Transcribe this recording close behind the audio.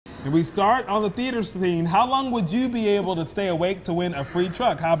And we start on the theater scene. How long would you be able to stay awake to win a free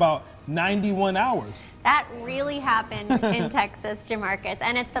truck? How about 91 hours? That really happened in Texas, Jamarcus,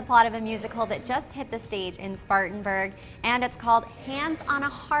 and it's the plot of a musical that just hit the stage in Spartanburg, and it's called Hands on a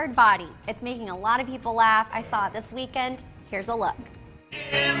Hardbody. It's making a lot of people laugh. I saw it this weekend. Here's a look.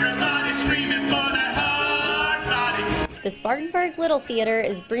 Everybody screaming for that hard body. The Spartanburg Little Theatre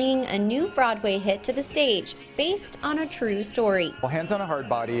is bringing a new Broadway hit to the stage, based on a true story. Well, Hands on a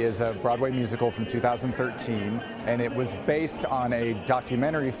Hardbody is a Broadway musical from 2013, and it was based on a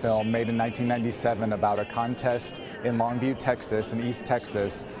documentary film made in 1997 about a contest in Longview, Texas, in East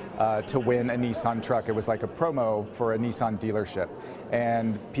Texas, to win a Nissan truck. It was like a promo for a Nissan dealership.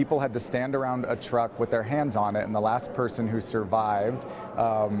 And people had to stand around a truck with their hands on it, and the last person who survived,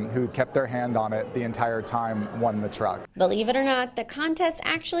 who kept their hand on it the entire time, won the truck. Believe it or not, the contest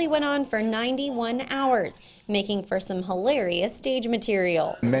actually went on for 91 hours, making for some hilarious stage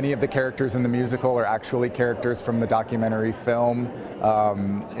material. Many of the characters in the musical are actually characters from the documentary film,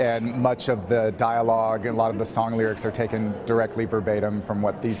 and much of the dialogue and a lot of the song lyrics are taken directly verbatim from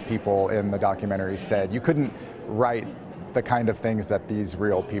what these people in the documentary said. You couldn't write the kind of things that these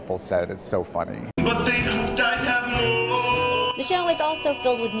real people said. It's so funny. But they hoped I'd have more. The show is also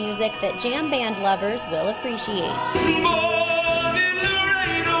filled with music that jam band lovers will appreciate. Born in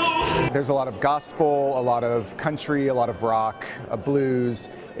Laredo. There's a lot of gospel, a lot of country, a lot of rock, a blues.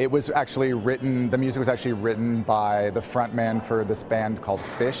 It was actually written, the music was actually written by the frontman for this band called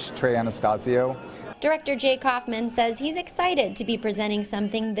Phish, Trey Anastasio. Director Jay Kaufman says he's excited to be presenting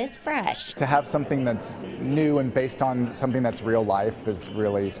something this fresh. To have something that's new and based on something that's real life is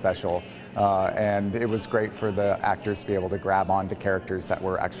really special. And it was great for the actors to be able to grab onto characters that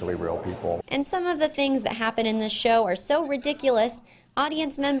were actually real people. And some of the things that happen in this show are so ridiculous,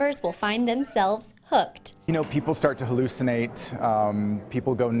 audience members will find themselves hooked. You know, people start to hallucinate,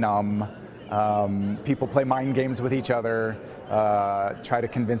 people go numb, people play mind games with each other, try to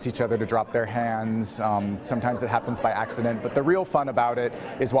convince each other to drop their hands. Sometimes it happens by accident, but the real fun about it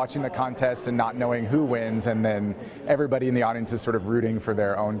is watching the contest and not knowing who wins, and then everybody in the audience is sort of rooting for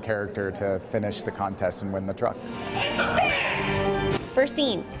their own character to finish the contest and win the truck. For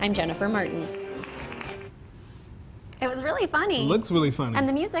Scene, I'm Jennifer Martin. It was really funny. It looks really funny. And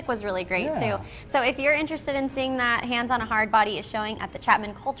the music was really great, too. So if you're interested in seeing that, Hands on a Hardbody is showing at the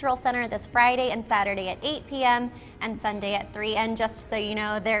Chapman Cultural Center this Friday and Saturday at 8 p.m. and Sunday at 3. And just so you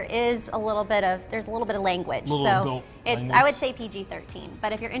know, there's a little bit of language. Adult it's language. I would say PG-13.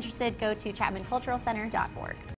 But if you're interested, go to chapmanculturalcenter.org.